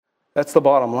That's the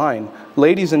bottom line.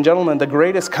 Ladies and gentlemen, the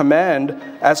greatest command,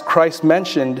 as Christ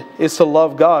mentioned, is to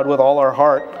love God with all our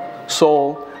heart,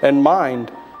 soul, and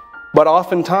mind. But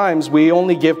oftentimes, we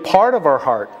only give part of our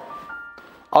heart.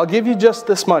 I'll give you just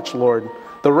this much, Lord.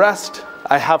 The rest,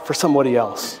 I have for somebody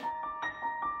else.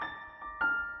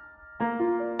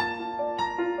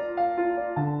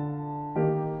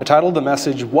 I titled the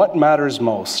message, What Matters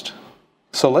Most?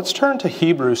 So let's turn to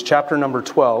Hebrews chapter number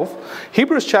 12.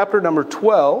 Hebrews chapter number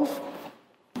 12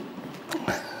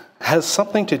 has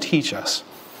something to teach us.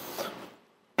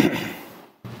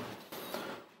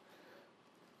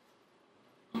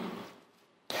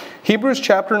 Hebrews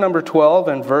chapter number 12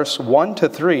 and verse 1 to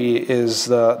 3 is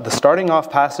the starting off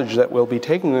passage that we'll be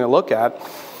taking a look at.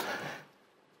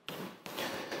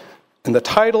 And the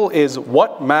title is,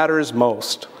 What Matters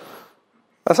Most?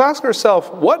 Let's ask ourselves,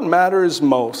 what matters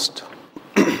most?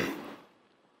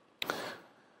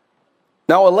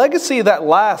 Now, a legacy that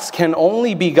lasts can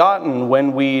only be gotten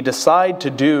when we decide to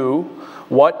do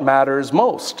what matters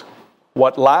most.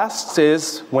 What lasts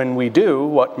is when we do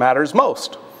what matters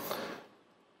most.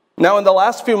 Now, in the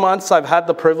last few months, I've had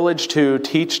the privilege to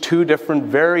teach two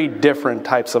very different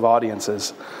types of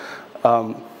audiences.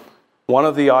 One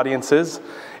of the audiences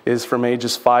is from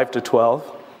ages 5 to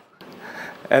 12.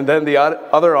 And then the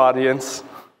other audience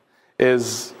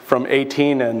is from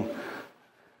 18 and...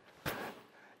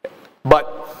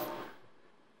 But,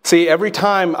 see, every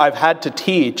time I've had to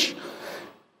teach,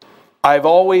 I've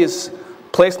always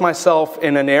placed myself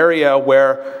in an area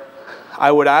where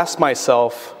I would ask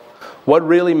myself, what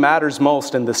really matters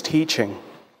most in this teaching?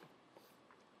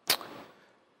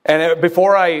 And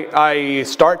before I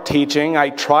start teaching,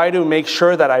 I try to make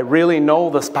sure that I really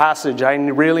know this passage, I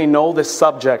really know this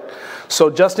subject. So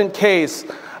just in case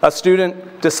a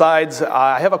student decides,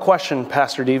 I have a question,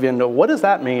 Pastor Dievyan, what does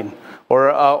that mean?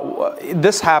 Or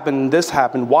this happened,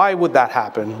 why would that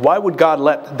happen? Why would God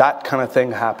let that kind of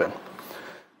thing happen?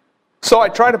 So I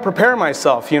try to prepare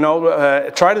myself,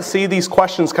 try to see these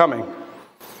questions coming.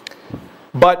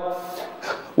 But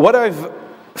what I've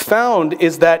found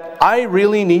is that I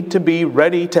really need to be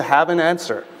ready to have an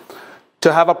answer,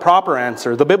 to have a proper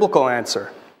answer, the biblical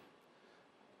answer.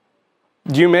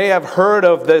 You may have heard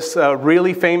of this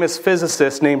really famous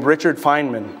physicist named Richard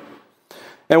Feynman.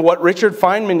 And what Richard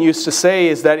Feynman used to say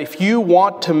is that if you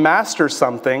want to master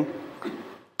something,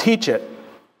 teach it.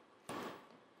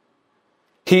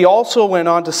 He also went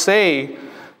on to say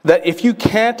that if you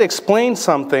can't explain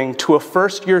something to a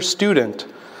first-year student,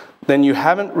 then you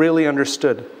haven't really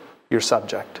understood your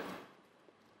subject.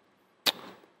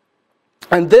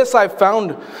 And this I've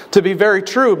found to be very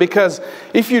true, because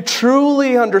if you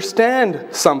truly understand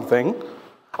something,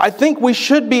 I think we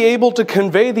should be able to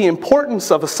convey the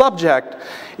importance of a subject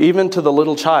even to the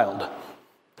little child,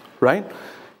 right?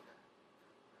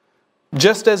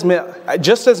 Just as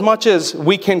much as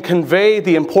we can convey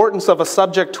the importance of a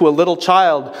subject to a little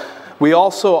child, we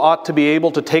also ought to be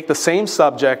able to take the same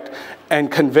subject and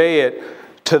convey it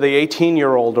to the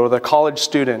 18-year-old or the college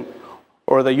student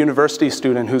or the university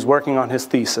student who's working on his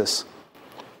thesis.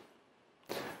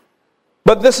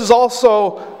 But this is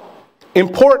also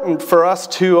important for us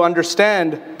to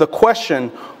understand the question,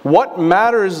 what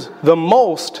matters the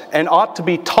most and ought to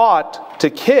be taught to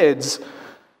kids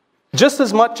just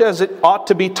as much as it ought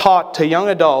to be taught to young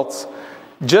adults,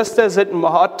 just as it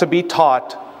ought to be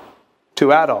taught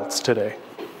to adults today.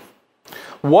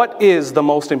 What is the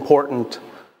most important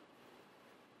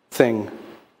thing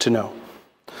to know?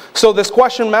 So this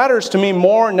question matters to me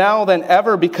more now than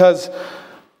ever, because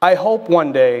I hope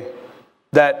one day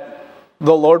that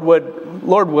the Lord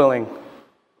willing,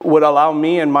 would allow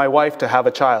me and my wife to have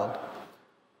a child.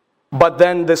 But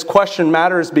then this question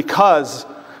matters because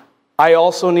I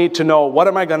also need to know, what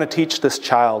am I going to teach this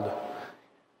child?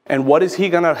 And what is he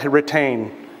going to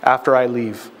retain after I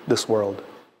leave this world?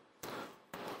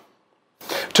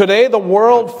 Today, the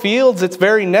world feels it's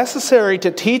very necessary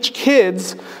to teach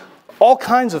kids all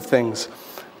kinds of things.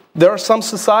 There are some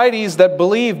societies that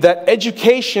believe that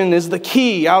education is the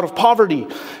key out of poverty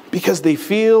because they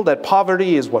feel that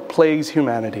poverty is what plagues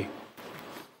humanity.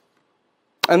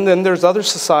 And then there's other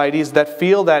societies that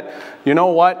feel that,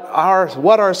 what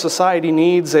our society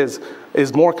needs is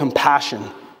more compassion.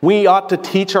 We ought to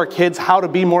teach our kids how to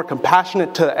be more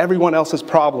compassionate to everyone else's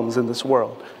problems in this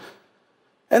world.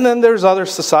 And then there's other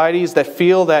societies that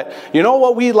feel that,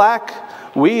 what we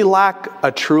lack? We lack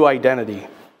a true identity.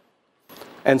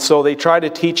 And so they try to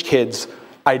teach kids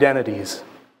identities.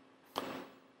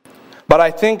 But I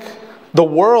think the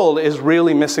world is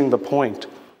really missing the point.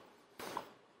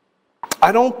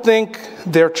 I don't think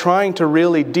they're trying to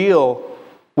really deal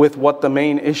with what the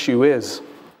main issue is.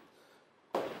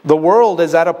 The world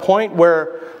is at a point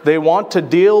where they want to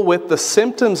deal with the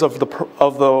symptoms of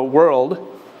the world,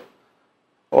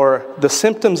 or the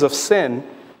symptoms of sin,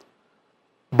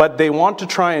 but they want to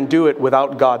try and do it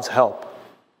without God's help.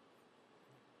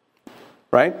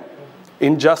 Right?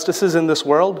 Injustices in this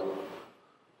world,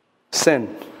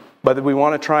 sin. But we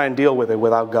want to try and deal with it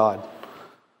without God.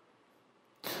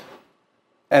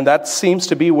 And that seems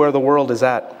to be where the world is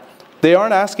at. They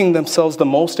aren't asking themselves the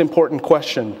most important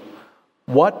question: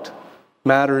 what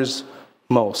matters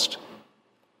most?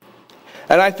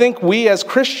 And I think we as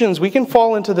Christians, we can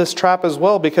fall into this trap as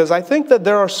well, because I think that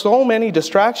there are so many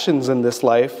distractions in this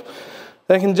life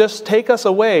that can just take us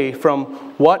away from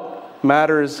what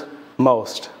matters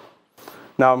most.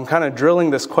 Now, I'm kind of drilling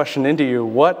this question into you.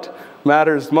 What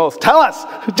matters most? Tell us!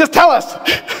 Just tell us!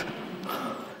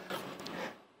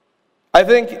 I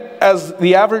think as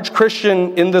the average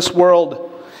Christian in this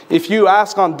world, if you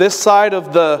ask on this side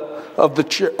of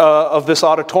this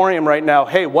auditorium right now,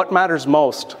 hey, what matters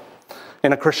most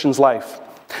in a Christian's life?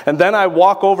 And then I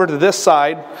walk over to this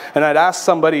side and I'd ask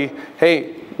somebody,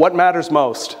 hey, what matters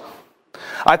most?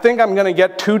 I think I'm going to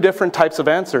get two different types of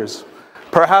answers.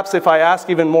 Perhaps if I ask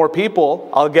even more people,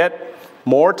 I'll get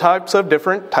more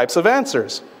different types of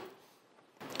answers.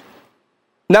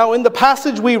 Now, in the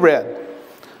passage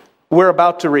we're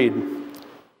about to read,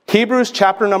 Hebrews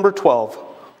chapter number 12,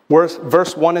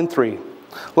 verse 1 and 3.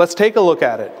 Let's take a look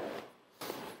at it.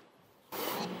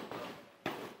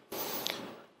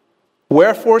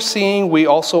 Wherefore, seeing we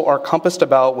also are compassed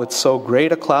about with so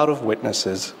great a cloud of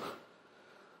witnesses,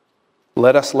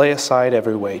 let us lay aside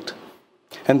every weight,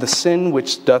 and the sin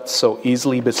which doth so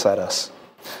easily beset us,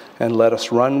 and let us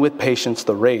run with patience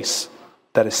the race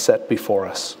that is set before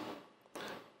us.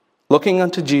 Looking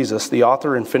unto Jesus, the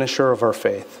author and finisher of our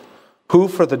faith, who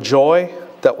for the joy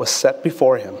that was set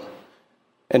before him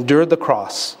endured the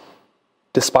cross,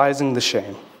 despising the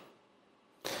shame,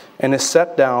 and is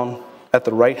set down at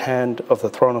the right hand of the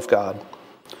throne of God.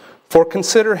 For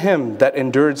consider him that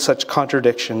endured such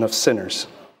contradiction of sinners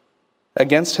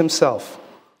against himself,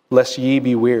 lest ye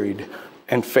be wearied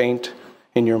and faint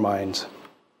in your minds.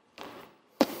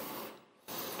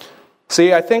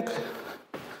 See, I think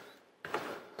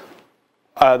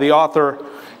the author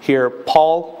here,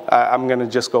 Paul, I'm going to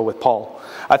just go with Paul.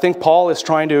 I think Paul is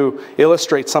trying to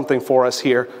illustrate something for us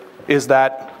here, is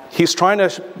that he's trying to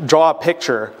draw a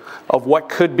picture of what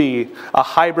could be a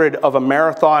hybrid of a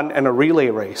marathon and a relay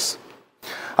race.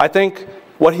 I think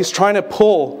what he's trying to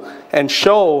pull and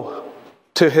show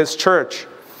to his church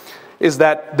is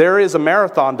that there is a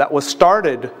marathon that was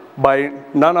started by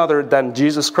none other than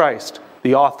Jesus Christ,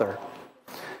 the author.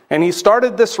 And he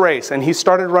started this race, and he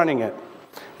started running it.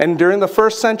 And during the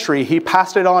first century, he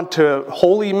passed it on to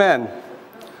holy men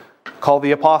called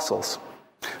the apostles.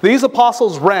 These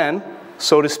apostles ran,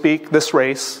 so to speak, this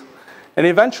race, and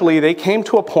eventually they came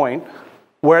to a point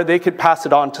where they could pass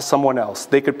it on to someone else.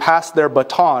 They could pass their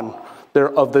baton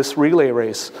of this relay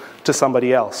race to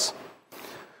somebody else.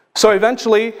 So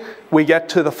eventually, we get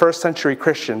to the first century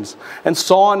Christians, and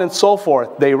so on and so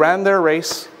forth. They ran their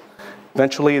race.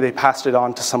 Eventually, they passed it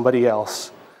on to somebody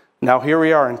else. Now here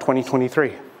we are in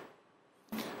 2023.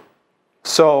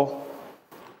 So,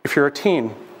 if you're a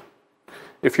teen,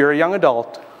 if you're a young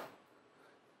adult,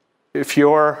 if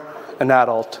you're an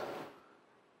adult,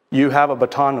 you have a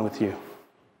baton with you.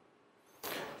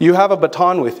 You have a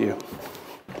baton with you.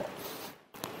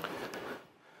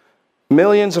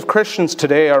 Millions of Christians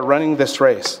today are running this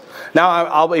race. Now,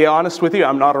 I'll be honest with you,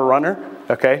 I'm not a runner,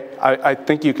 okay? I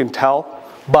think you can tell.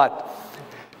 But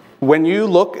when you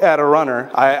look at a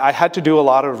runner, I had to do a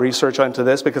lot of research into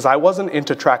this because I wasn't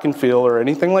into track and field or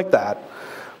anything like that.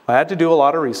 I had to do a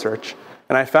lot of research,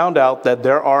 and I found out that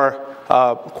there are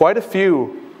quite a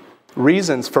few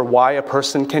reasons for why a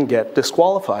person can get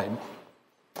disqualified.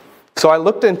 So I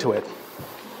looked into it.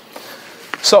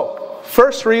 So,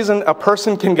 first reason a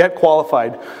person can get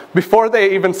qualified, before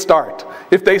they even start.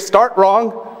 If they start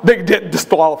wrong, they get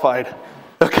disqualified.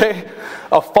 Okay?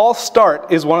 A false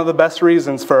start is one of the best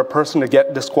reasons for a person to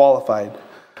get disqualified.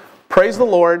 Praise the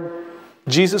Lord,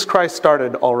 Jesus Christ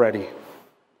started already.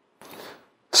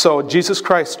 So Jesus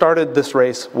Christ started this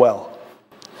race well.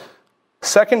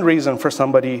 Second reason for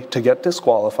somebody to get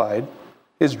disqualified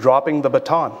is dropping the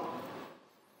baton.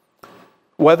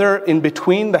 Whether in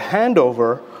between the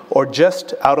handover or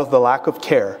just out of the lack of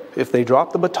care, if they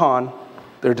drop the baton,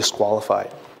 they're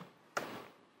disqualified.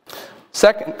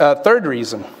 Third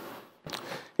reason,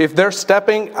 if they're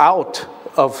stepping out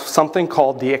of something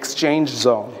called the exchange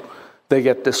zone, they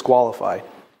get disqualified.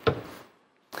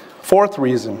 Fourth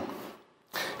reason,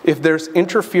 if there's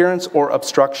interference or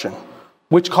obstruction,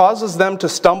 which causes them to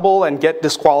stumble and get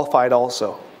disqualified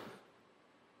also.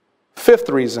 Fifth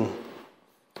reason,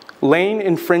 lane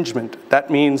infringement. That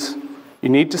means you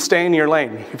need to stay in your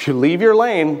lane. If you leave your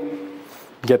lane,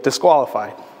 you get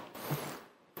disqualified.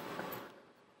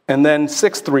 And then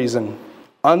sixth reason,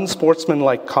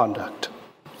 unsportsmanlike conduct.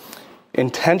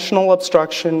 Intentional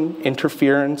obstruction,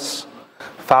 interference,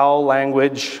 foul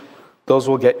language, those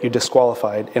will get you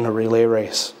disqualified in a relay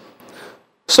race.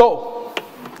 So,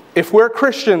 if we're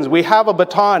Christians, we have a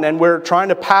baton and we're trying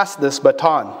to pass this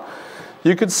baton.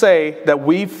 You could say that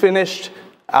we've finished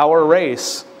our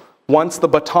race once the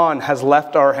baton has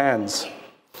left our hands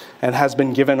and has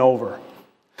been given over.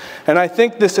 And I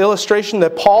think this illustration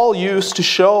that Paul used to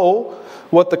show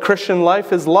what the Christian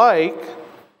life is like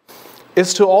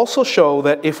is to also show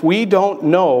that if we don't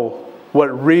know what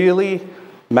really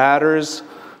matters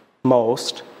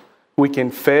most, we can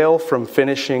fail from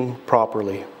finishing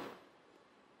properly.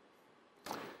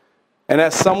 And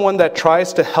as someone that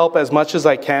tries to help as much as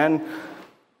I can,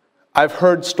 I've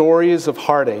heard stories of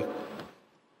heartache.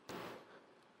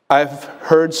 I've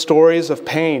heard stories of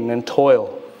pain and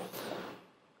toil.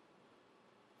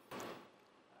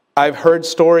 I've heard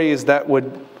stories that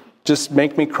would just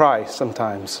make me cry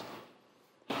sometimes.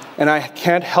 And I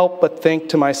can't help but think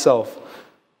to myself,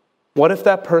 what if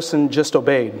that person just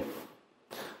obeyed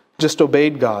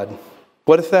God?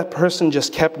 What if that person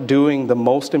just kept doing the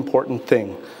most important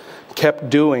thing, kept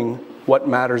doing what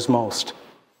matters most?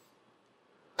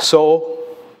 So,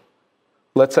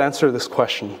 let's answer this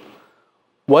question.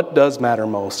 What does matter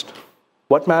most?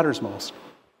 What matters most?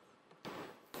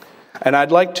 And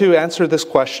I'd like to answer this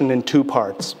question in two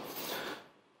parts.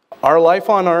 Our life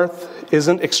on earth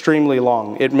isn't extremely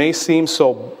long. It may seem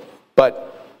so,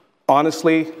 but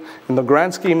honestly, in the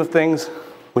grand scheme of things,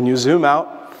 when you zoom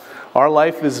out, our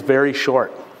life is very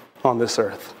short on this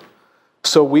earth.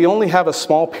 So we only have a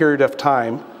small period of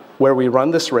time where we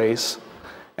run this race,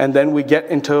 and then we get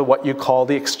into what you call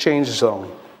the exchange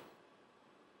zone.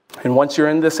 And once you're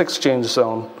in this exchange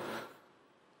zone,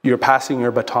 you're passing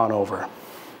your baton over.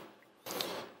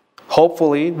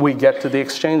 Hopefully, we get to the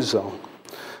exchange zone.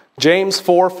 James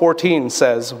 4:14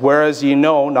 says, "Whereas ye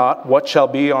know not what shall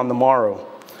be on the morrow.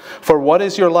 For what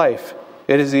is your life?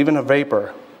 It is even a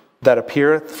vapor that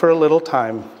appeareth for a little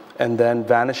time and then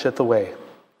vanisheth away."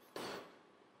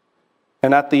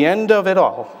 And at the end of it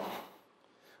all,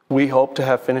 we hope to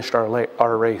have finished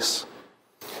our race.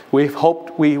 We've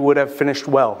hoped we would have finished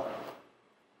well.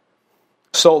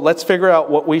 So let's figure out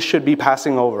what we should be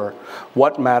passing over,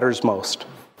 what matters most.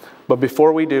 But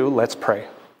before we do, let's pray.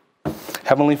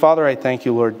 Heavenly Father, I thank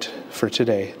you, Lord, for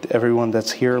today. Everyone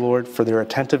that's here, Lord, for their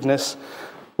attentiveness.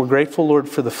 We're grateful, Lord,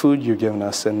 for the food you've given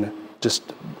us and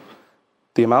just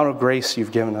the amount of grace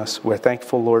you've given us. We're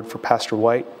thankful, Lord, for Pastor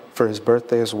White, for his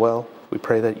birthday as well. We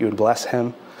pray that you would bless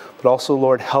him. But also,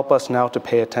 Lord, help us now to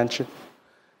pay attention.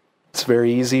 It's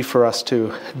very easy for us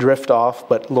to drift off,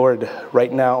 but Lord,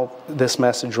 right now, this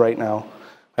message right now,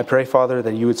 I pray, Father,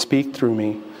 that you would speak through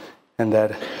me, and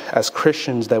that as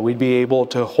Christians, that we'd be able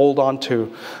to hold on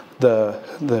to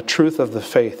the truth of the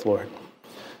faith, Lord.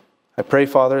 I pray,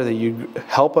 Father, that you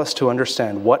help us to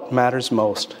understand what matters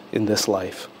most in this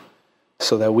life,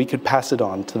 so that we could pass it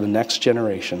on to the next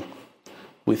generation.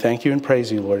 We thank you and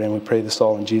praise you, Lord, and we pray this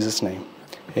all in Jesus' name.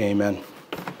 Amen.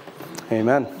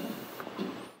 Amen.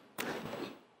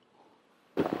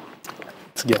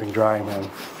 It's getting dry, man.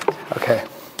 Okay.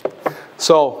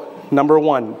 So, number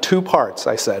one, 2 parts,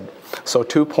 I said. So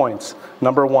 2 points.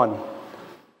 Number 1,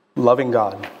 loving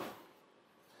God.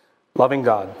 Loving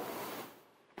God.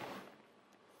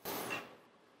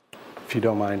 If you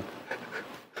don't mind.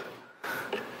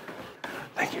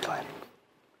 Thank you, Glenn.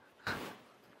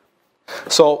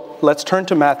 So let's turn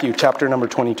to Matthew chapter number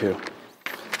 22.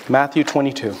 Matthew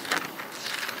 22.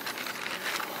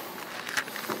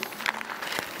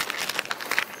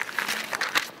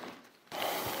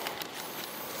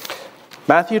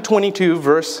 Matthew 22,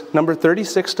 verse number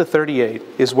 36 to 38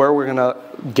 is where we're going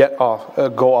to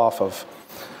go off of.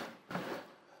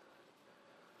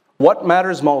 What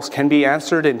matters most can be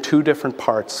answered in 2 different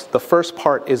parts. The first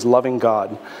part is loving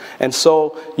God. And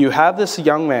so you have this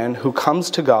young man who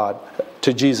comes to God,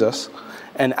 to Jesus,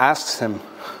 and asks him,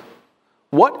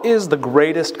 what is the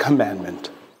greatest commandment?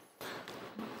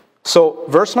 So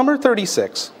verse number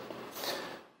 36,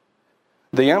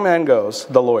 the young man goes,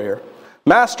 the lawyer,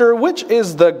 Master, which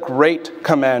is the great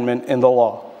commandment in the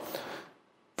law?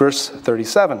 Verse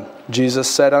 37, Jesus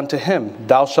said unto him,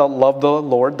 Thou shalt love the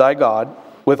Lord thy God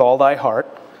with all thy heart,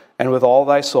 and with all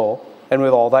thy soul, and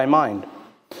with all thy mind.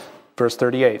 Verse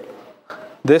 38,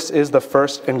 this is the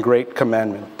first and great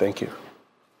commandment. Thank you.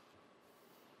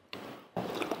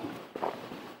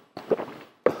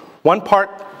 One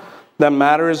part that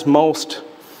matters most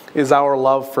is our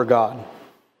love for God.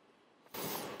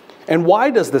 And why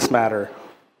does this matter?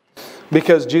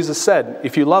 Because Jesus said,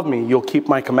 if you love me, you'll keep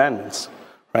my commandments,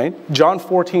 right? John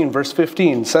 14, verse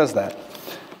 15 says that.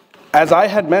 As I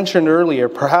had mentioned earlier,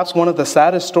 perhaps one of the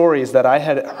saddest stories that I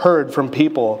had heard from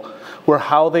people were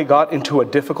how they got into a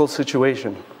difficult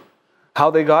situation,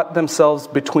 how they got themselves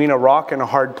between a rock and a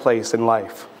hard place in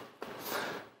life.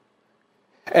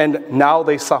 And now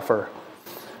they suffer.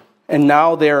 And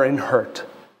now they're in hurt.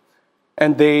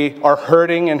 And they are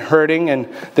hurting, and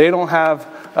they don't have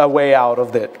a way out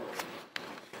of it.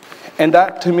 And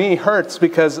that to me hurts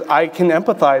because I can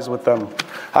empathize with them.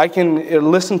 I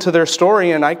can listen to their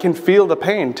story and I can feel the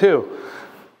pain too.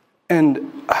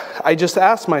 And I just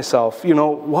ask myself,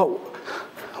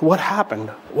 what happened?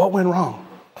 What went wrong?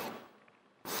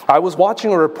 I was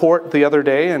watching a report the other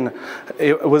day, and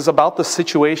it was about the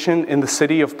situation in the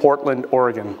city of Portland,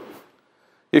 Oregon.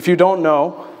 If you don't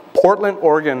know, Portland,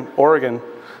 Oregon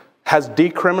has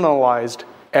decriminalized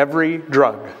every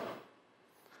drug.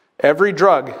 Every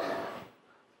drug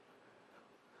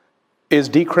is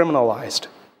decriminalized,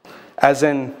 as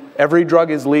in every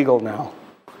drug is legal now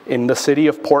in the city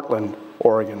of Portland,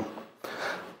 Oregon.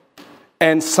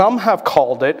 And some have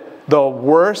called it the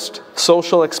worst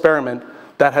social experiment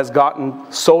that has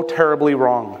gotten so terribly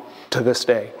wrong to this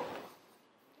day.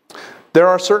 There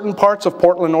are certain parts of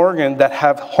Portland, Oregon that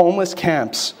have homeless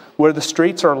camps where the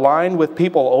streets are lined with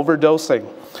people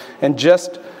overdosing and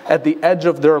just at the edge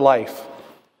of their life.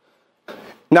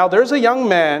 Now, there's a young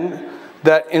man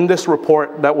that in this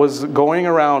report that was going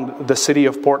around the city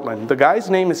of Portland. The guy's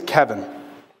name is Kevin.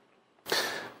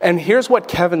 And here's what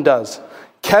Kevin does.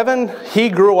 Kevin, he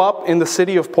grew up in the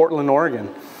city of Portland,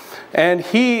 Oregon. And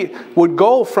he would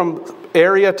go from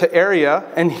area to area,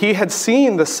 and he had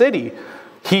seen the city.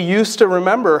 He used to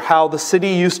remember how the city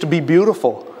used to be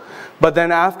beautiful. But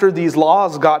then after these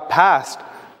laws got passed,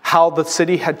 how the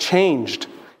city had changed.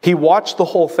 He watched the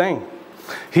whole thing.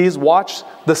 He's watched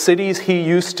the cities he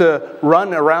used to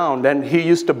run around and he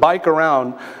used to bike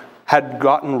around had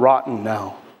gotten rotten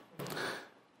now.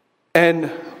 And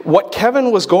what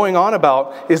Kevin was going on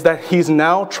about is that he's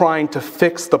now trying to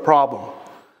fix the problem.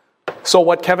 So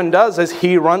what Kevin does is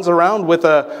he runs around with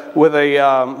a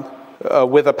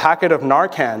packet of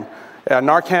Narcan.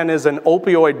 Narcan is an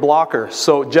opioid blocker,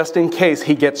 so just in case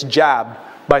he gets jabbed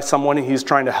by someone he's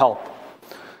trying to help.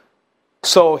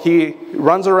 So he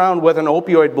runs around with an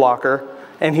opioid blocker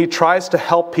and he tries to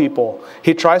help people.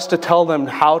 He tries to tell them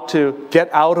how to get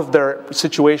out of their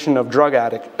situation of drug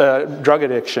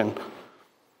addiction.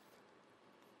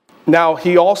 Now,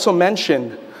 he also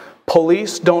mentioned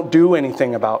police don't do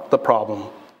anything about the problem.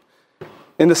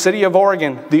 In the city of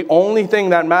Oregon, the only thing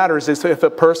that matters is if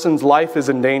a person's life is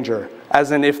in danger,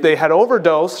 as in if they had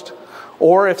overdosed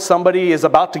or if somebody is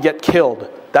about to get killed.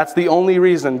 That's the only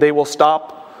reason they will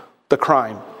stop the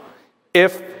crime.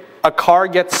 If a car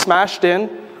gets smashed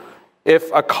in,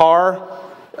 if a car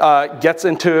gets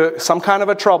into some kind of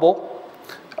a trouble,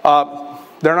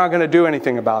 they're not going to do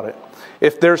anything about it.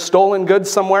 If there's stolen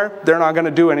goods somewhere, they're not going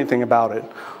to do anything about it.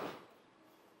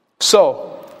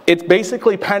 So, it's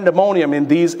basically pandemonium in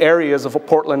these areas of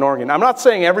Portland, Oregon. I'm not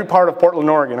saying every part of Portland,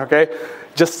 Oregon, okay?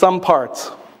 Just some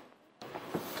parts.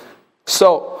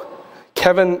 So,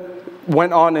 Kevin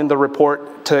went on in the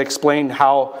report to explain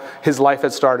how his life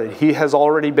had started. He has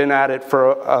already been at it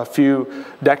for a few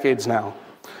decades now.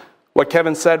 What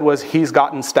Kevin said was he's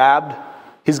gotten stabbed,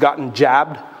 he's gotten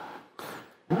jabbed,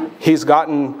 he's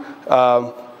gotten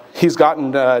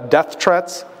death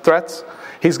threats.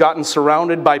 He's gotten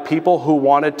surrounded by people who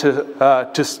wanted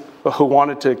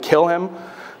to kill him,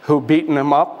 who beaten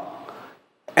him up.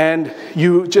 And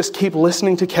you just keep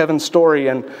listening to Kevin's story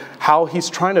and how he's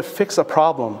trying to fix a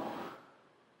problem.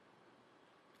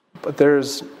 But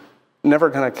there's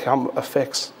never going to come a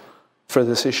fix for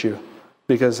this issue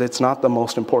because it's not the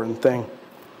most important thing.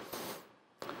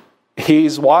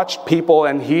 He's watched people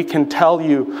and he can tell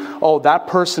you, oh, that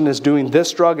person is doing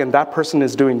this drug and that person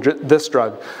is doing this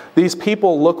drug. These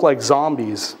people look like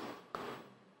zombies.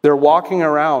 They're walking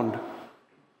around.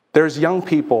 There's young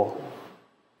people,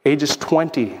 ages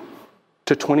 20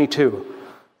 to 22.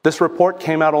 This report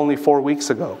came out only 4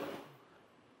 weeks ago.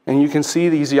 And you can see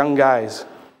these young guys,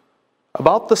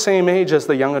 about the same age as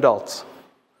the young adults.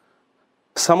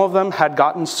 Some of them had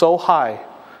gotten so high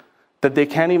that they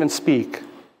can't even speak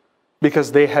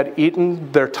because they had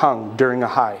eaten their tongue during a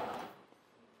high.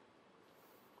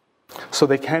 So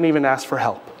they can't even ask for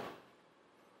help.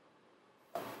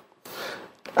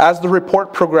 As the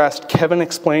report progressed, Kevin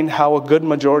explained how a good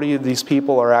majority of these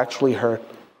people are actually hurt.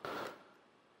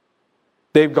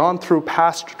 They've gone through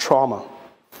past trauma,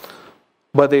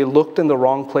 but they looked in the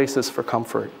wrong places for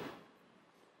comfort.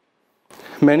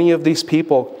 Many of these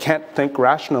people can't think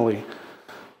rationally.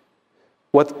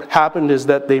 What happened is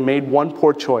that they made one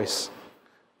poor choice,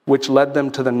 which led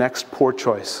them to the next poor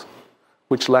choice,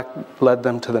 which led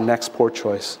them to the next poor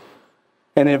choice.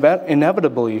 And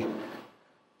inevitably,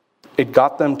 it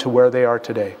got them to where they are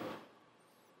today.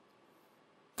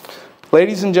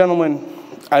 Ladies and gentlemen,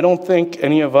 I don't think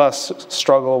any of us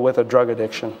struggle with a drug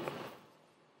addiction.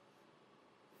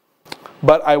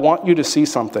 But I want you to see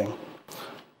something.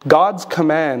 God's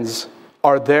commands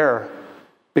are there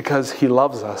because He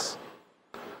loves us.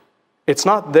 It's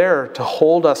not there to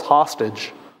hold us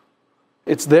hostage.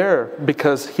 It's there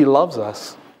because He loves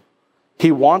us.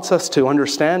 He wants us to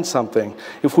understand something.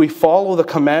 If we follow the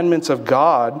commandments of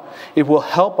God, it will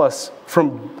help us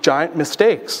from giant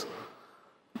mistakes.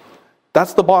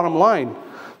 That's the bottom line.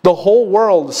 The whole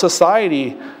world,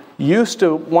 society, used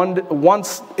to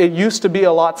be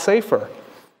a lot safer.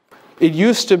 It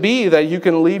used to be that you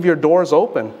can leave your doors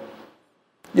open.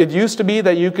 It used to be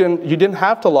that you didn't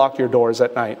have to lock your doors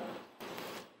at night.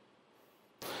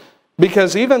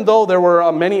 Because even though there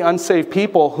were many unsaved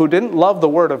people who didn't love the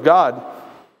Word of God,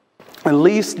 at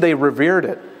least they revered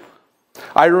it.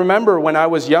 I remember when I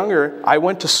was younger, I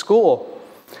went to school.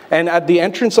 And at the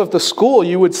entrance of the school,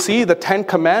 you would see the 10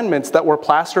 Commandments that were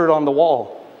plastered on the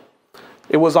wall.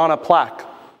 It was on a plaque.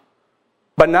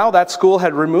 But now that school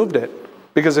had removed it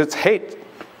because it's hate,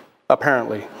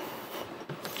 apparently.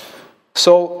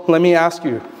 So let me ask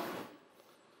you,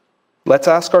 let's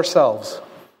ask ourselves,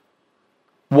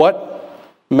 what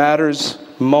matters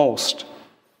most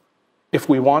if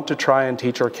we want to try and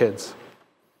teach our kids?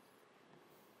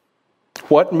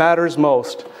 What matters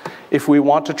most if we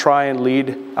want to try and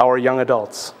lead our young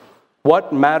adults?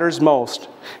 What matters most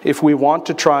if we want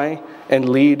to try and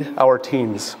lead our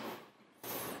teens?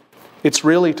 It's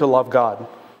really to love God.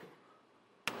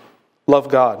 Love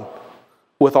God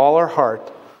with all our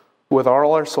heart, with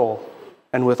all our soul,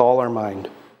 and with all our mind.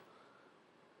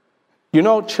 You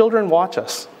know, children watch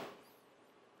us.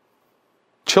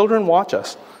 Children watch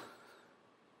us.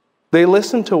 They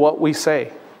listen to what we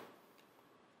say.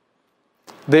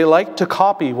 They like to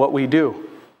copy what we do.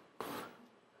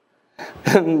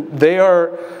 And they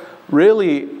are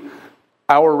really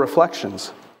our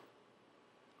reflections.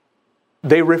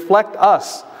 They reflect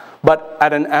us, but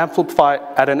at an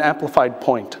amplified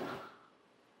point.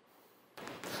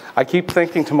 I keep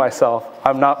thinking to myself,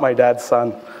 I'm not my dad's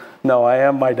son. No, I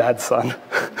am my dad's son.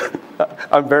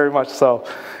 I'm very much so.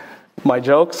 My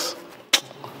jokes,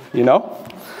 you know?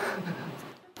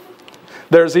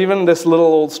 There's even this little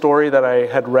old story that I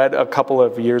had read a couple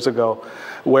of years ago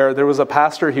where there was a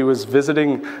pastor, he was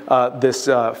visiting this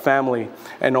family,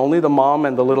 and only the mom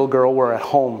and the little girl were at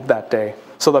home that day.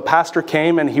 So the pastor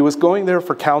came and he was going there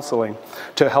for counseling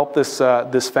to help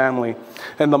this family.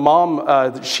 And the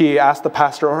mom, she asked the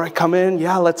pastor, all right, come in.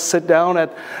 Yeah, let's sit down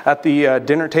at the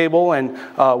dinner table and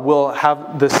we'll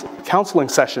have this counseling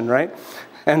session, right?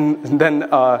 And then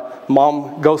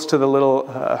mom goes to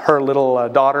her little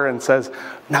daughter and says,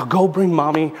 now go bring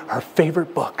mommy her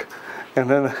favorite book. And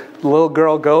then the little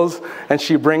girl goes and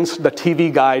she brings the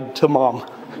TV guide to mom.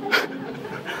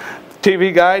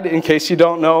 TV guide, in case you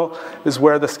don't know, is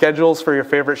where the schedules for your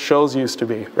favorite shows used to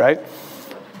be, right?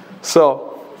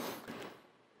 So,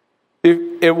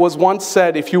 it was once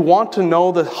said, if you want to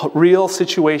know the real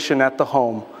situation at the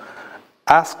home,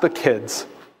 ask the kids,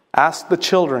 ask the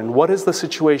children, what is the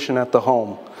situation at the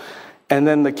home? And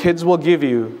then the kids will give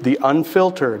you the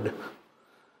unfiltered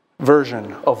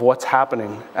version of what's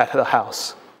happening at the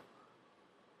house,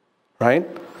 right?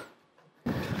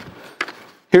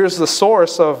 Here's the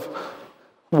source of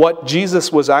what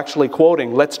Jesus was actually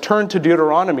quoting. Let's turn to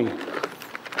Deuteronomy.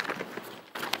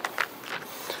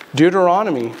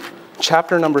 Deuteronomy,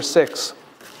 chapter number 6.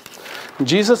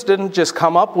 Jesus didn't just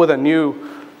come up with a new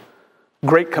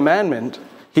great commandment.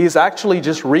 He's actually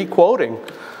just re-quoting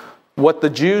what the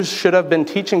Jews should have been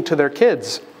teaching to their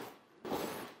kids.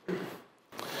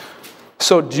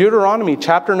 So Deuteronomy,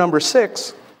 chapter number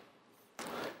 6,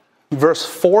 verse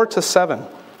 4 to 7.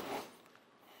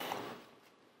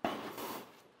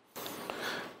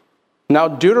 Now,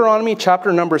 Deuteronomy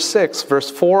chapter number 6, verse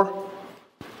 4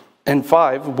 and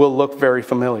 5 will look very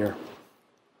familiar.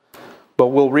 But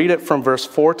we'll read it from verse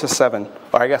 4 to 7.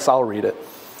 Or I guess I'll read it.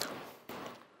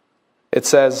 It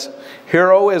says,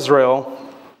 Hear, O Israel,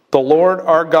 the Lord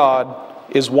our God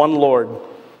is one Lord.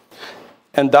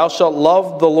 And thou shalt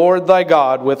love the Lord thy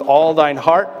God with all thine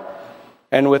heart,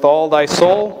 and with all thy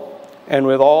soul, and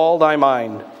with all thy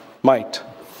might.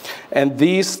 And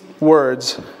these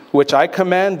words which I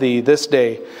command thee this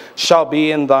day, shall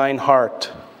be in thine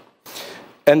heart.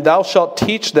 And thou shalt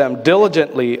teach them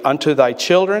diligently unto thy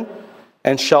children,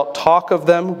 and shalt talk of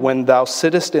them when thou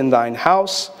sittest in thine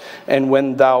house, and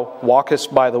when thou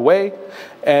walkest by the way,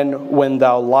 and when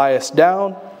thou liest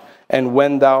down, and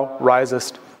when thou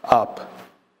risest up.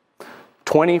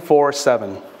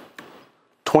 24/7.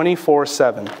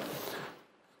 24/7.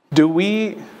 Do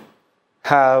we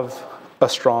have a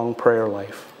strong prayer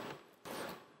life?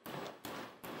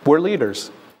 We're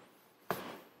leaders.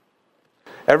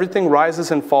 Everything rises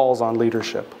and falls on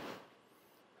leadership.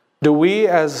 Do we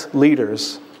as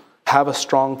leaders have a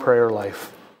strong prayer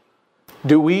life?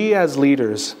 Do we as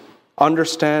leaders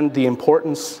understand the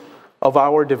importance of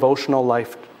our devotional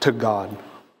life to God?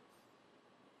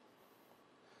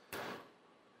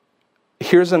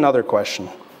 Here's another question.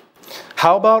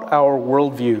 How about our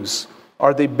worldviews?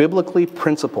 Are they biblically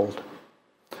principled?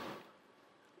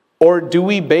 Or do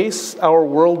we base our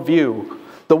worldview,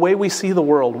 the way we see the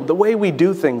world, the way we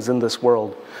do things in this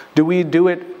world, do we do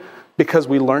it because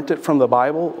we learned it from the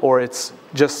Bible, or it's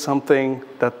just something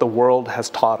that the world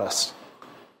has taught us?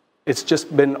 It's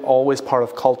just been always part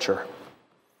of culture.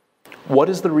 What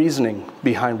is the reasoning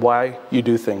behind why you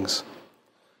do things?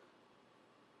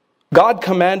 God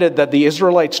commanded that the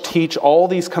Israelites teach all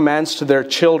these commands to their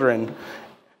children,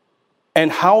 and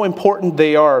how important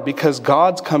they are, because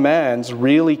God's commands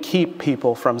really keep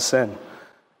people from sin.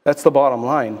 That's the bottom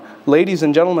line. Ladies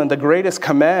and gentlemen, the greatest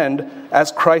command,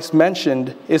 as Christ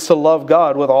mentioned, is to love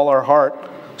God with all our heart,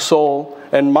 soul,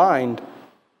 and mind.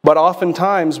 But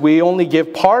oftentimes, we only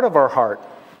give part of our heart.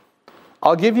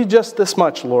 I'll give you just this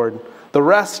much, Lord. The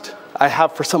rest, I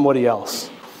have for somebody else.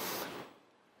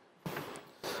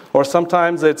 Or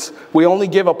sometimes it's, we only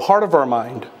give a part of our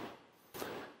mind.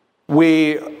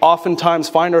 We oftentimes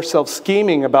find ourselves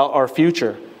scheming about our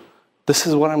future. This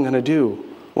is what I'm going to do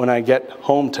when I get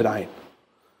home tonight.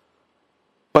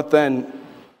 But then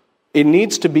it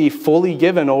needs to be fully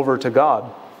given over to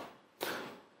God.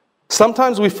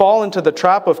 Sometimes we fall into the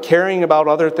trap of caring about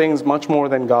other things much more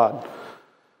than God.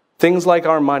 Things like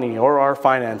our money or our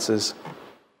finances.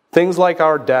 Things like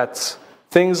our debts.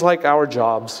 Things like our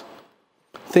jobs.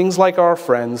 Things like our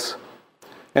friends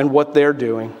and what they're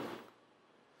doing.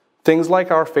 Things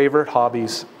like our favorite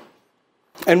hobbies.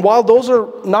 And while those are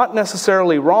not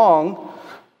necessarily wrong,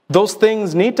 those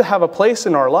things need to have a place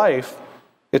in our life.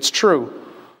 It's true.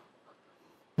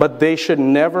 But they should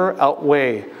never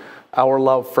outweigh our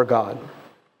love for God.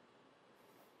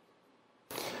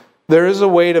 There is a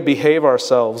way to behave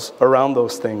ourselves around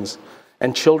those things,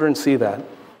 and children see that.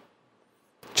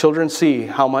 Children see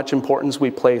how much importance we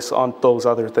place on those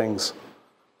other things.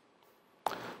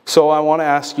 So I want to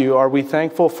ask you, are we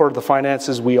thankful for the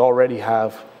finances we already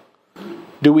have?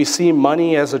 Do we see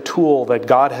money as a tool that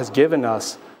God has given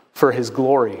us for His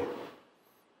glory?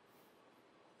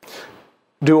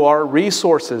 Do our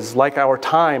resources, like our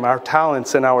time, our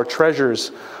talents, and our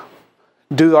treasures,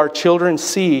 do our children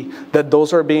see that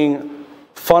those are being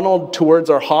funneled towards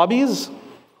our hobbies?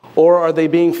 Or are they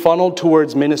being funneled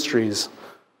towards ministries,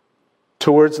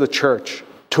 towards the church,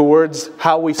 towards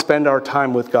how we spend our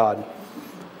time with God?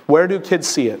 Where do kids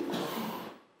see it?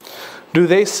 Do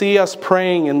they see us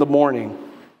praying in the morning?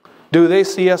 Do they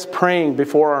see us praying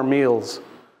before our meals?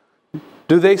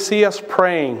 Do they see us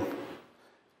praying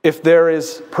if there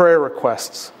is prayer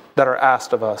requests that are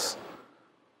asked of us?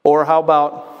 Or how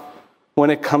about when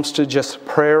it comes to just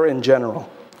prayer in general?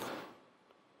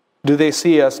 Do they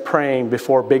see us praying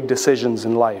before big decisions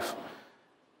in life?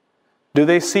 Do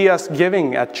they see us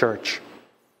giving at church?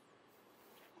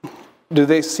 Do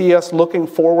they see us looking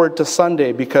forward to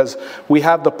Sunday because we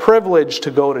have the privilege to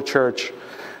go to church,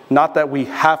 not that we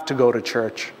have to go to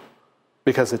church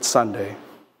because it's Sunday?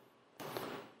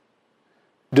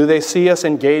 Do they see us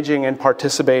engaging and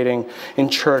participating in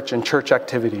church and church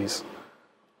activities?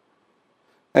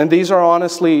 And these are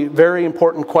honestly very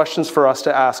important questions for us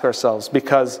to ask ourselves,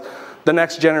 because the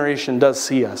next generation does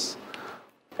see us.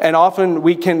 And often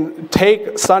we can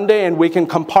take Sunday and we can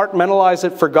compartmentalize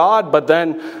it for God, but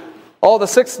then all the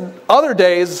 6 other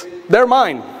days, they're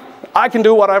mine. I can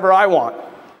do whatever I want.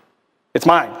 It's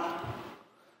mine.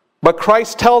 But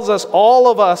Christ tells us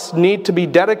all of us need to be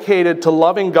dedicated to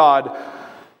loving God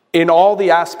in all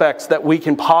the aspects that we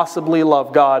can possibly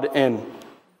love God in.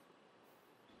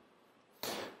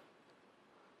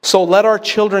 So let our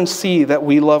children see that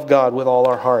we love God with all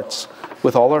our hearts,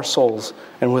 with all our souls,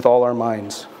 and with all our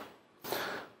minds.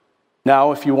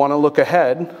 Now, if you want to look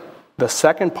ahead, the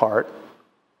second part,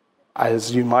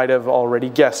 as you might have already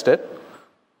guessed it,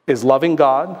 is loving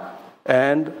God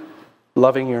and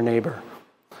loving your neighbor.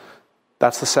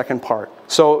 That's the second part.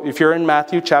 So if you're in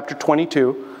Matthew chapter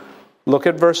 22, look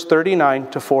at verse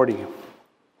 39 to 40.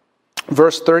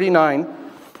 Verse 39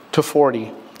 to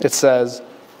 40, it says,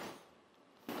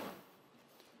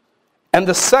 "And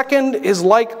the second is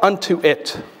like unto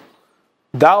it,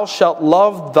 thou shalt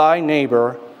love thy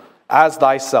neighbor as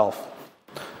thyself.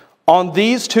 On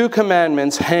these two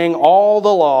commandments hang all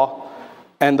the law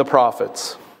and the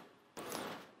prophets."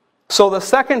 So the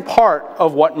second part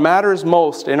of what matters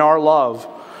most in our love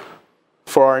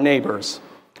for our neighbors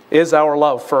is our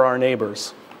love for our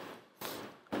neighbors.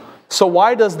 So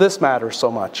why does this matter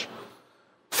so much?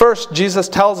 First, Jesus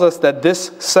tells us that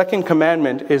this second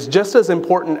commandment is just as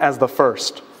important as the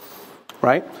first,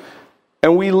 right?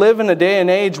 And we live in a day and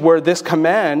age where this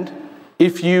command,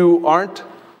 if you aren't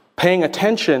paying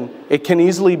attention, it can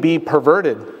easily be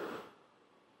perverted,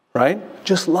 right?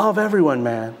 Just love everyone,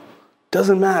 man.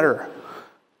 Doesn't matter.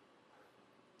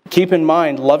 Keep in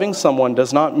mind, loving someone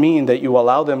does not mean that you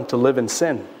allow them to live in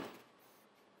sin,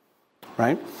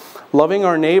 right? Loving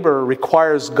our neighbor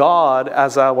requires God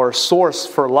as our source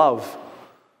for love.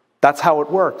 That's how it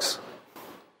works.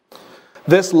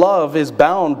 This love is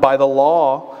bound by the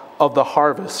law of the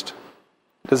harvest.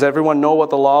 Does everyone know what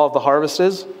the law of the harvest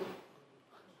is?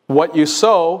 What you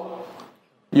sow,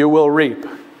 you will reap,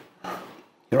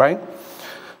 right?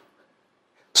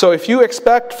 So if you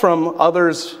expect from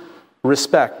others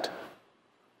respect,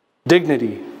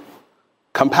 dignity,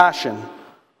 compassion,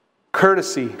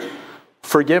 courtesy,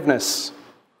 forgiveness,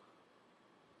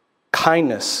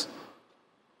 kindness,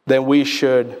 then we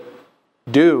should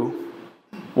do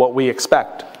what we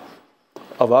expect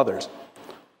of others,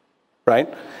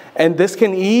 right? And this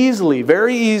can easily,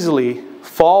 very easily,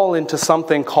 fall into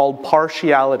something called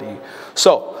partiality.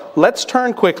 So let's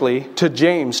turn quickly to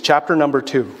James chapter number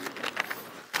 2.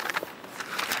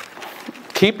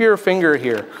 Keep your finger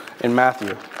here in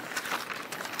Matthew.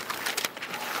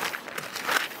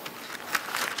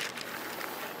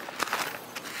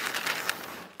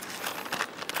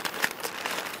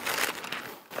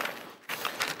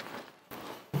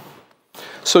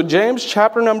 So James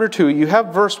chapter number 2, you have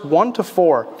verse 1 to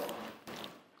 4.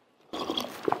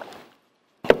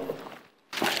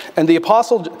 And the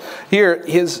apostle here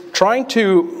is trying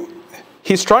to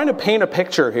paint a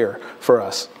picture here for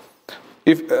us.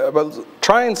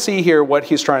 Try and see here what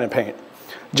he's trying to paint.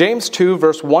 James 2,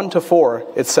 verse 1 to 4,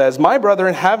 it says, "My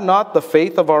brethren, have not the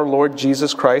faith of our Lord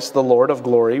Jesus Christ, the Lord of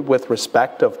glory, with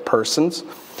respect of persons.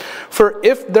 For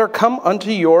if there come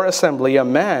unto your assembly a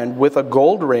man with a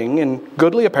gold ring and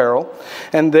goodly apparel,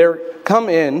 and there come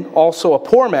in also a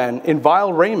poor man in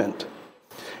vile raiment,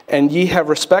 and ye have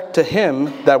respect to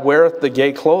him that weareth the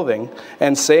gay clothing,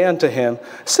 and say unto him,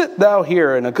 Sit thou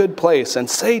here in a good place, and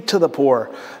say to the poor,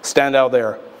 Stand thou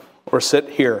there, or sit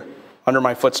here under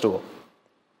my footstool.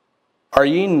 Are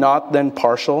ye not then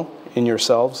partial in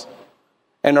yourselves,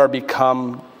 and are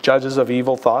become judges of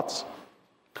evil thoughts?"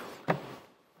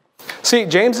 See,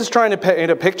 James is trying to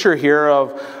paint a picture here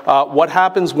of what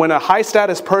happens when a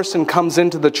high-status person comes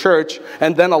into the church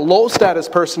and then a low-status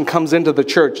person comes into the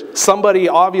church. Somebody,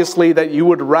 obviously, that you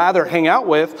would rather hang out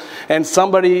with and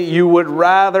somebody you would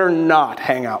rather not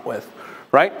hang out with,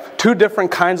 right? Two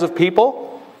different kinds of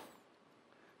people.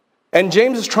 And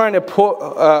James is trying to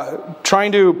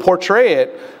portray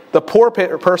it, the poor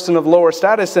person of lower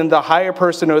status and the higher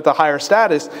person with the higher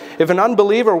status. If an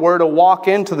unbeliever were to walk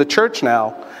into the church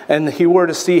now and he were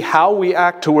to see how we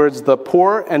act towards the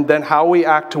poor and then how we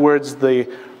act towards the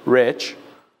rich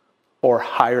or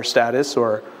higher status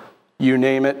or you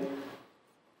name it,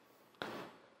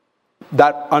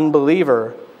 that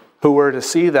unbeliever who were to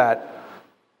see that,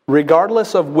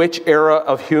 regardless of which era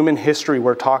of human history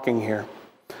we're talking here,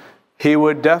 he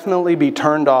would definitely be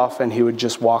turned off and he would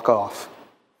just walk off.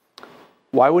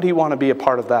 Why would he want to be a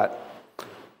part of that?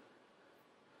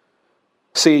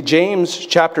 See, James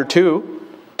chapter 2,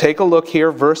 take a look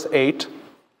here, verse 8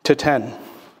 to 10.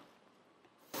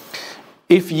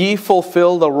 "If ye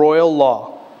fulfill the royal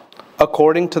law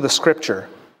according to the scripture,"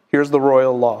 here's the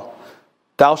royal law,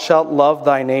 "thou shalt love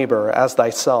thy neighbor as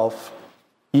thyself,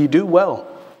 ye do well.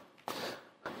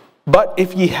 But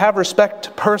if ye have respect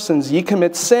to persons, ye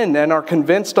commit sin and are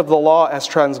convinced of the law as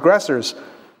transgressors."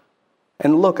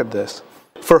 And look at this.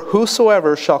 "For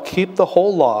whosoever shall keep the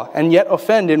whole law and yet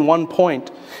offend in one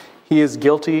point, he is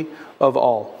guilty of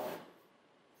all."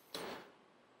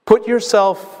 Put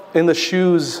yourself in the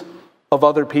shoes of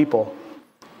other people.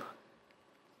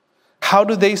 How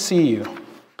do they see you?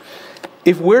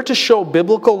 If we're to show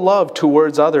biblical love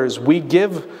towards others, we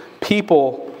give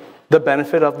people the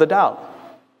benefit of the doubt.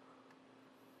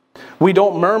 We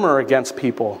don't murmur against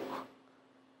people.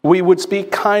 We would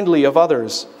speak kindly of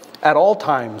others. at all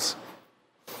times.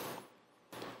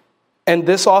 And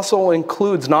this also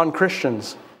includes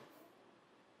non-Christians.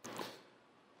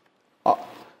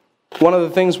 One of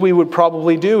the things we would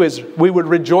probably do is we would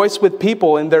rejoice with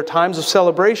people in their times of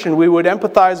celebration. We would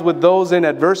empathize with those in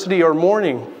adversity or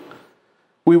mourning.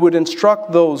 We would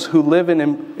instruct those who live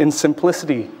in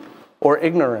simplicity or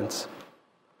ignorance.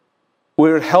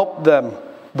 We would help them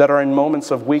that are in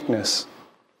moments of weakness.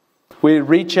 We would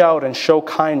reach out and show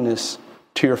kindness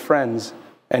to your friends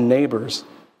and neighbors.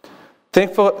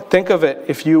 Think of it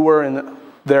if you were in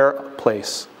their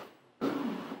place.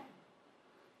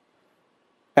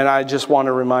 And I just want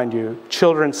to remind you,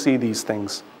 children see these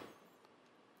things.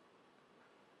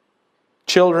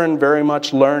 Children very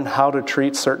much learn how to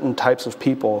treat certain types of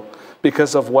people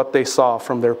because of what they saw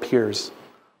from their peers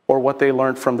or what they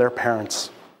learned from their parents.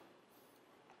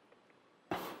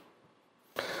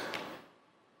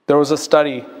 There was a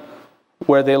study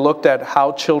where they looked at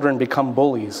how children become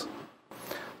bullies.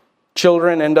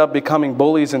 Children end up becoming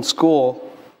bullies in school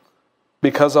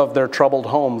because of their troubled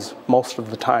homes most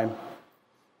of the time.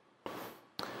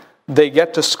 They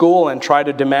get to school and try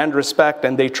to demand respect,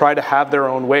 and they try to have their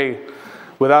own way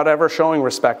without ever showing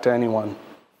respect to anyone.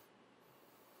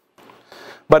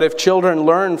 But if children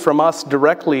learn from us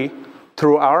directly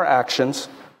through our actions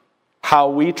how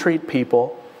we treat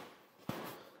people,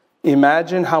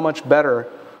 imagine how much better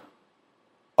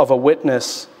of a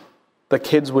witness the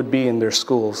kids would be in their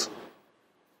schools.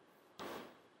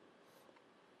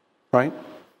 Right?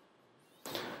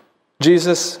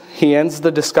 Jesus, he ends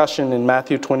the discussion in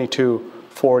Matthew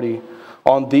 22:40.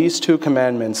 On these two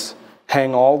commandments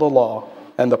hang all the law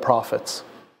and the prophets.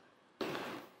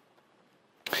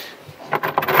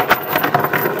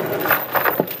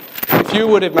 If you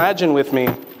would imagine with me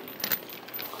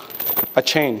a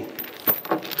chain.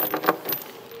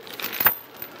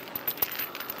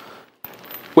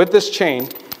 With this chain,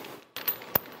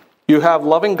 you have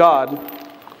loving God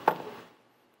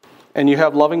and you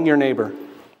have loving your neighbor.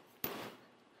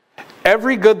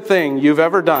 Every good thing you've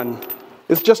ever done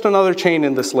is just another chain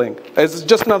in this link. It's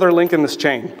just another link in this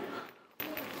chain.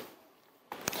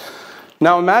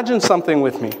 Now imagine something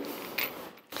with me.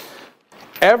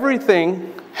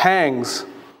 Everything hangs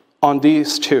on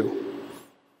these two.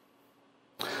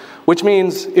 Which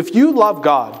means if you love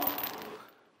God,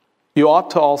 you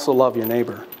ought to also love your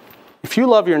neighbor. If you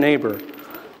love your neighbor,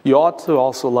 you ought to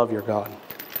also love your God.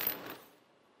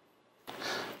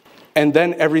 And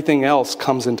then everything else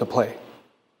comes into play.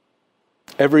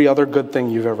 Every other good thing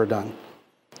you've ever done.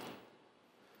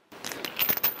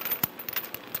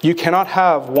 You cannot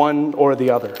have one or the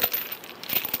other.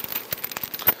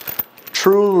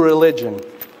 True religion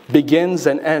begins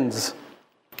and ends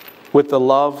with the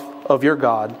love of your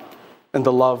God and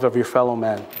the love of your fellow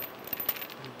man.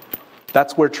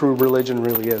 That's where true religion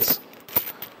really is.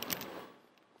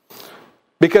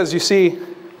 Because you see,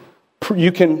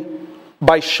 you can,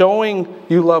 by showing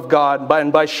you love God,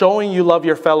 and by showing you love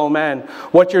your fellow man,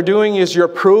 what you're doing is you're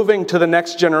proving to the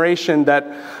next generation that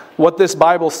what this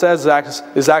Bible says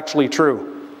is actually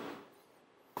true.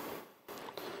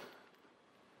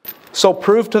 So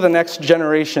prove to the next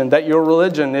generation that your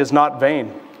religion is not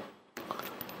vain.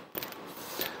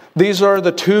 These are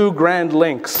the two grand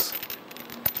links.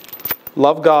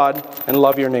 Love God and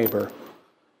love your neighbor.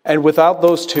 And without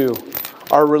those two,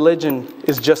 our religion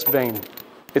is just vain.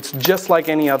 It's just like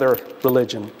any other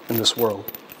religion in this world.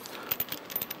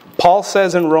 Paul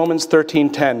says in Romans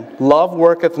 13:10, love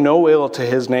worketh no ill to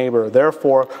his neighbor.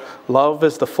 Therefore, love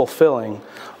is the fulfilling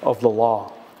of the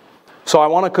law. So I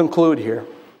want to conclude here.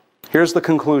 Here's the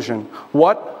conclusion.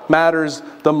 What matters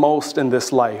the most in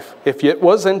this life? If it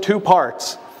was in two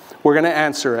parts, we're going to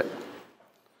answer it.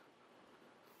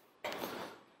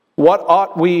 What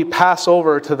ought we pass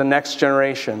over to the next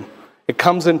generation? It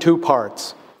comes in two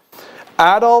parts.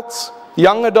 Adults,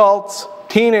 young adults,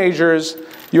 teenagers,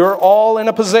 you're all in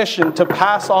a position to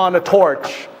pass on a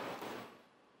torch.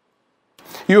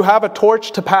 You have a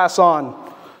torch to pass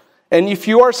on. And if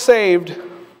you are saved,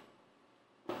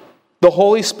 the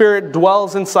Holy Spirit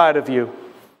dwells inside of you.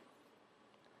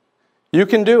 You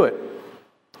can do it.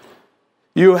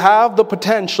 You have the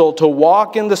potential to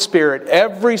walk in the Spirit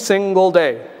every single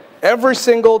day. Every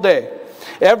single day.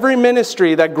 Every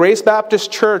ministry that Grace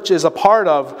Baptist Church is a part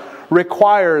of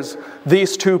requires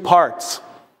these two parts.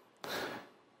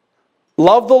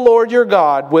 Love the Lord your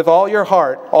God with all your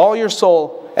heart, all your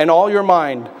soul, and all your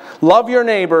mind. Love your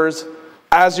neighbors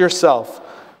as yourself.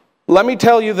 Let me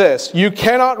tell you this. You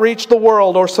cannot reach the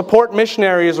world or support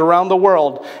missionaries around the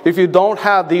world if you don't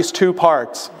have these two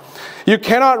parts. You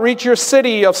cannot reach your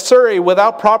city of Surrey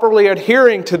without properly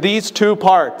adhering to these two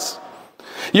parts.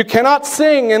 You cannot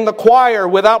sing in the choir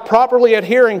without properly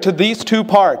adhering to these two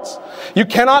parts. You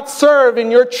cannot serve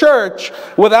in your church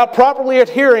without properly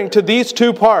adhering to these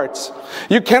two parts.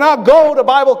 You cannot go to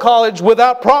Bible college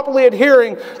without properly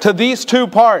adhering to these two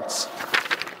parts.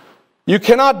 You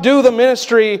cannot do the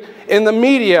ministry in the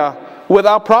media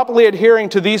without properly adhering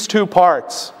to these two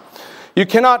parts. You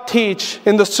cannot teach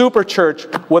in the super church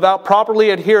without properly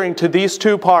adhering to these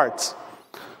two parts.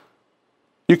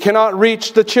 You cannot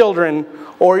reach the children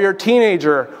or your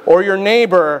teenager or your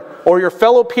neighbor or your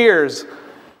fellow peers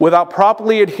without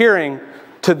properly adhering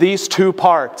to these two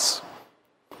parts.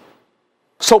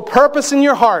 So purpose in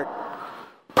your heart,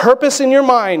 purpose in your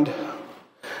mind,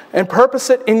 and purpose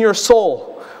it in your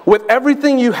soul with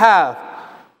everything you have,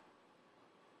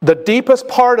 the deepest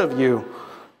part of you,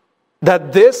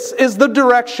 that this is the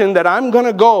direction that I'm going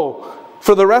to go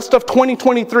for the rest of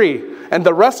 2023 and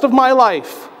the rest of my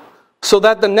life, so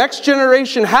that the next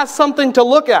generation has something to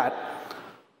look at,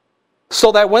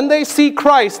 so that when they see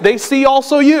Christ, they see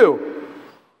also you.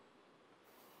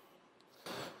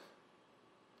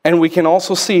 And we can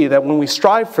also see that when we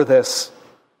strive for this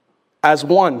as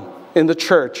one in the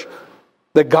church,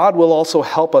 that God will also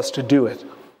help us to do it.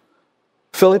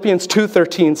 Philippians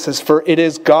 2:13 says, "For it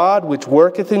is God which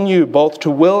worketh in you both to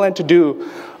will and to do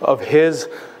of His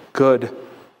good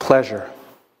pleasure."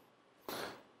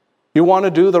 You want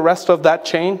to do the rest of that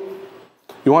chain?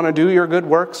 You want to do your good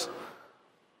works?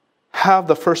 Have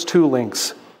the first two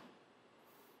links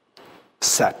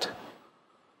set.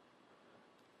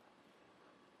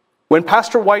 When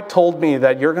Pastor White told me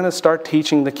that you're going to start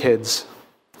teaching the kids,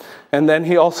 and then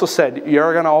he also said,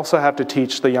 you're going to also have to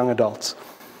teach the young adults,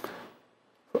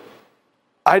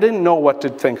 I didn't know what to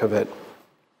think of it.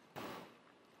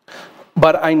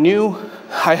 But I knew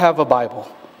I have a Bible.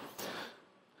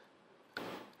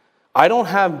 I don't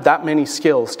have that many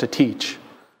skills to teach.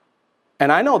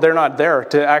 And I know they're not there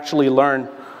to actually learn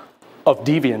of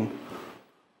Dievyan.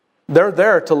 They're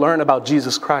there to learn about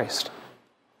Jesus Christ.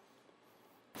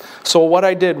 So what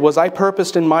I did was I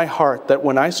purposed in my heart that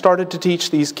when I started to teach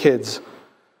these kids,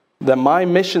 that my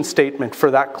mission statement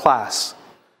for that class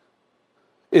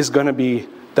is going to be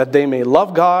that they may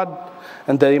love God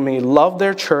and they may love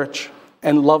their church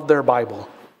and love their Bible.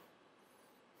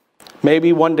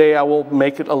 Maybe one day I will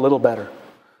make it a little better.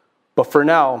 But for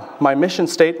now, my mission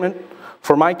statement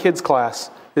for my kids'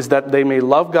 class is that they may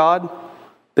love God,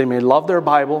 they may love their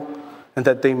Bible, and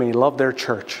that they may love their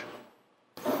church.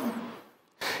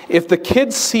 If the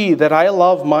kids see that I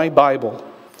love my Bible,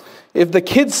 if the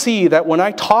kids see that when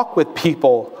I talk with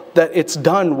people, that it's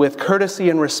done with courtesy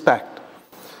and respect,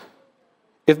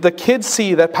 if the kids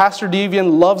see that Pastor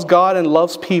Dievyan loves God and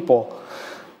loves people,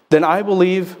 then I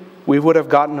believe we would have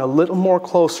gotten a little more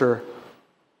closer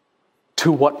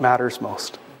to what matters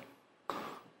most.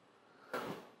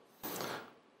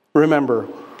 Remember,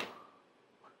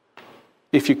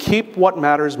 if you keep what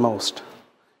matters most,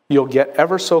 you'll get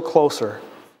ever so closer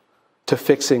to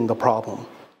fixing the problem.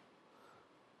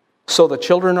 So the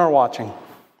children are watching,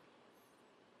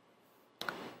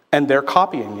 and they're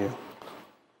copying you.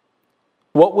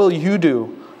 What will you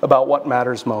do about what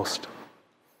matters most?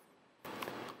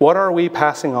 What are we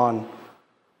passing on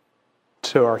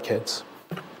to our kids?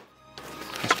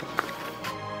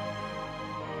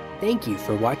 Thank you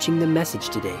for watching the message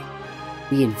today.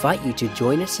 We invite you to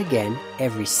join us again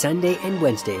every Sunday and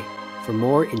Wednesday for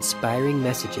more inspiring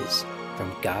messages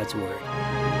from God's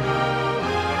Word.